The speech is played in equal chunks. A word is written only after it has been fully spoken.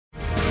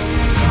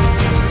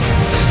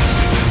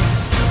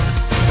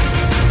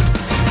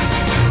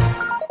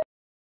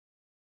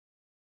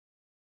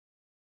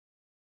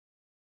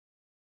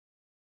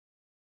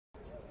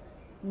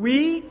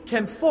we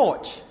can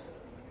forge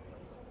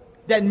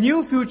that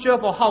new future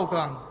for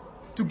Hougang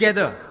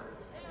together.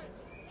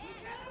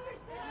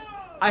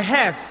 I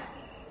have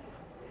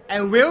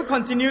and will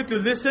continue to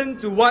listen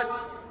to what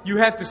you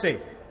have to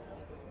say.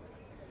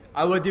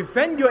 I will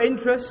defend your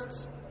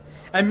interests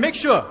and make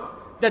sure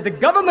that the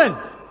government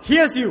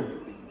hears you.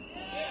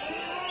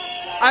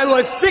 I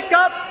will speak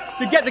up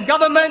to get the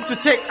government to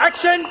take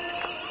action.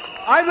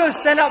 I will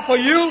stand up for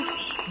you.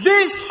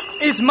 This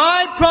is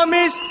my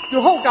promise to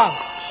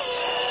Hougang.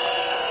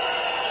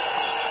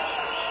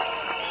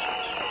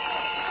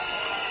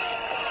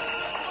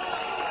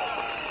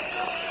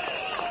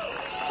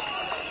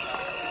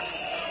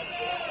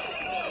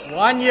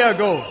 One year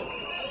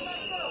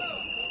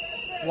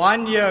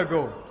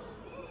ago,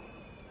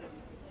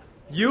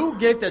 you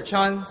gave the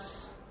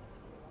chance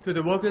to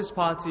the Workers'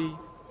 Party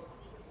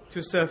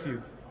to serve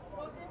you.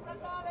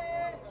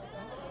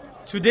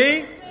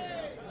 Today,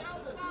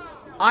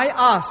 I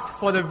ask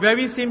for the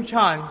very same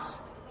chance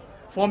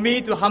for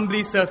me to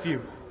humbly serve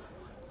you.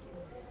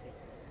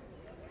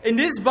 In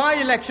this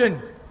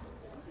by-election,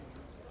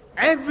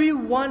 every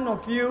one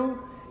of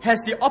you has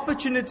the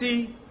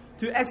opportunity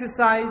to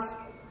exercise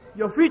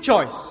your free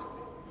choice,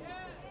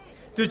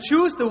 to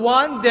choose the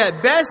one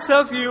that best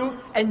serves you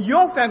and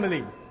your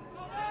family.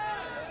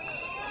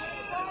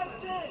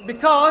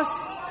 Because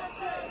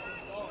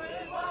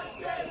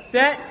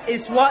that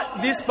is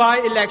what this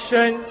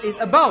by-election is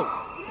about.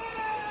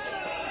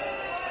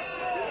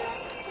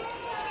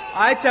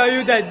 I tell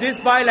you that this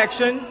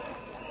by-election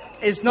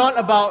is not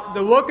about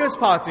the Workers'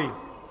 Party.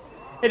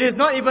 It is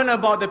not even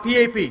about the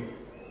PAP.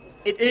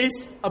 It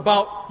is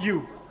about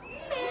you.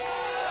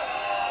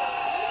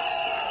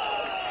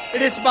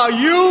 It is about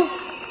you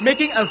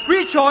making a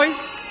free choice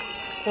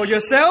for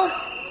yourself,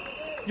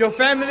 your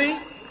family,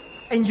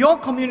 and your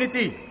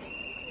community.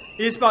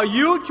 It is about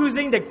you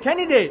choosing the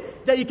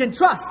candidate that you can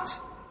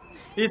trust.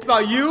 It is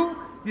about you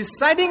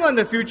deciding on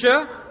the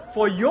future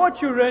for your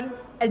children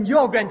and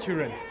your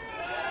grandchildren.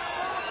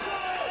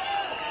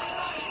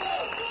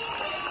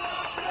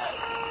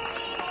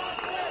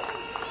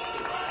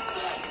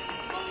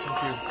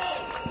 Thank you.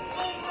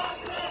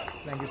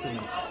 Thank you so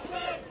much.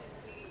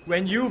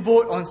 When you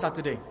vote on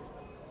Saturday,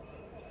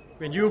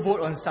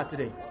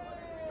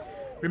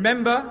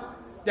 remember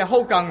that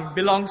Hougang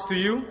belongs to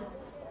you,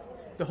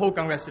 the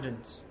Hougang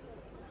residents.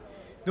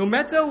 No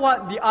matter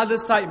what the other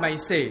side might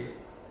say,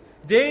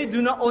 they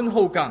do not own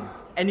Hougang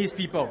and its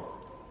people.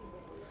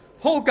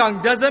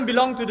 Hougang doesn't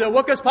belong to the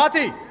Workers'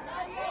 Party.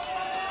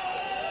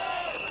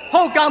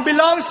 Hougang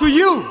belongs to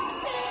you.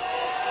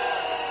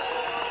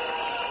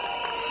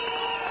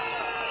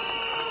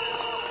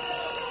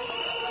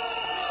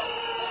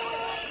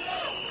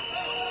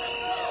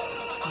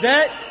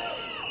 That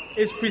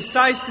is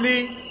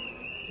precisely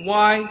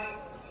why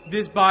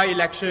this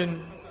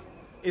by-election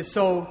is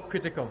so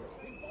critical.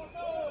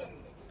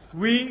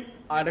 We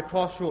are at a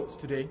crossroads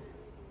today.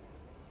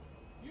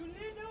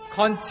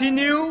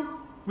 Continue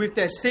with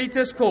the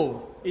status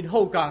quo in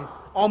Hougang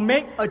or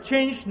make a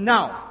change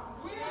now.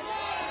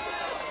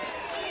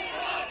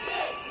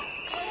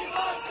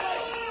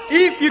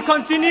 If you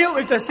continue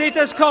with the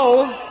status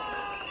quo,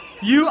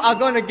 you are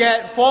going to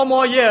get 4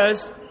 more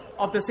years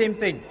of the same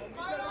thing.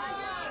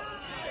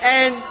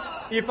 And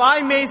if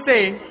I may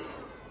say,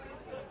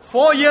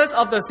 4 years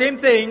of the same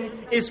thing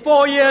is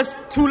 4 years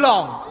too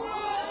long.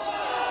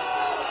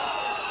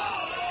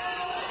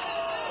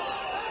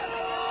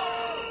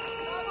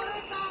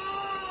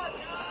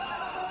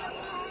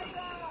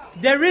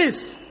 There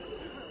is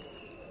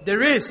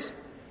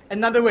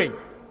another way,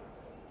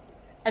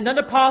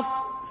 another path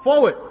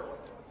forward.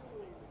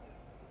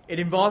 It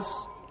involves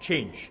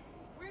change.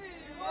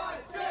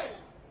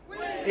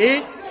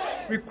 It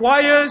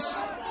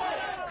requires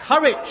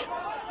courage.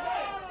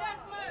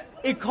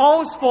 It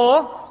calls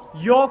for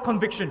your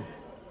conviction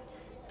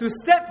to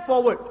step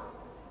forward,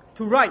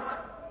 to write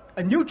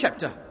a new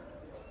chapter,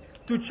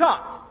 to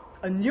chart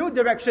a new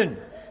direction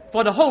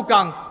for the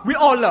Hougang we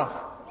all love.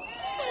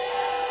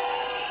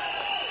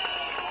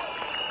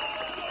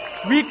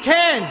 We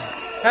can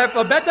have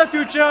a better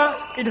future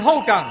in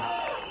Hougang.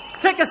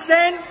 Take a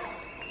stand,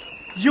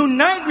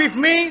 unite with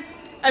me,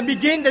 and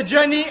begin the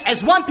journey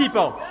as one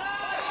people.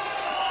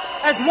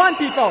 As one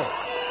people.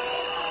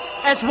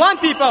 As one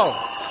people.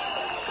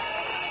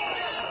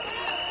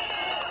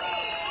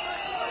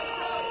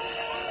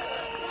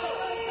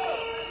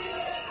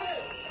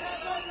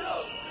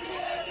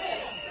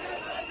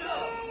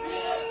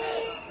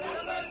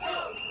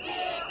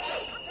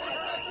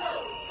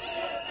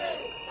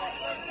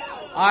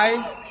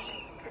 I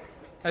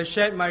have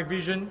shared my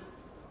vision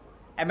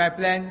and my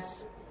plans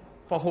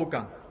for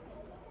Hougang,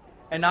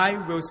 and I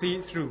will see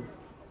it through.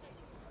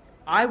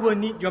 I will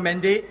need your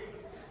mandate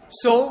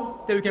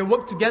so that we can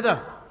work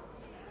together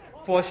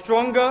for a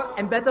stronger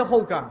and better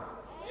Hougang.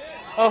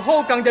 A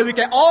Hougang that we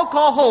can all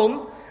call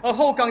home, a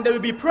Hougang that will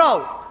be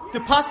proud to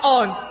pass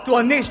on to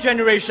our next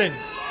generation.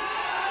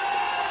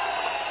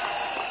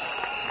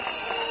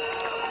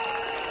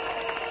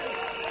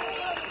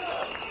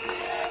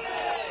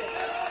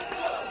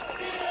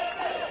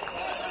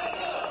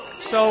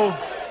 So,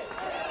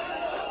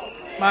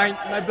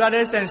 my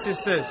brothers and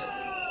sisters,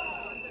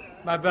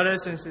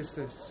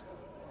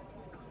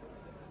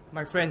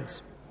 my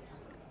friends,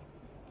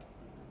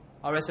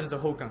 our residents of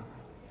Hougang,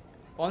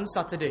 on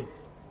Saturday,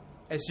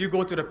 as you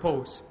go to the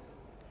polls,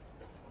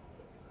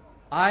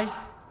 I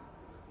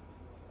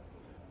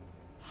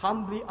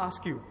humbly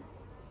ask you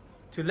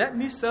to let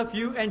me serve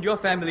you and your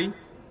family.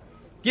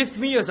 Give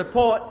me your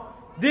support.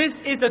 This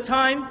is the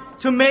time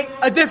to make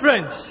a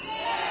difference.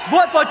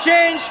 Vote for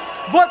change.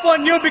 Vote for a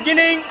new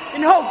beginning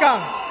in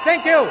Hougang.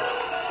 Thank you.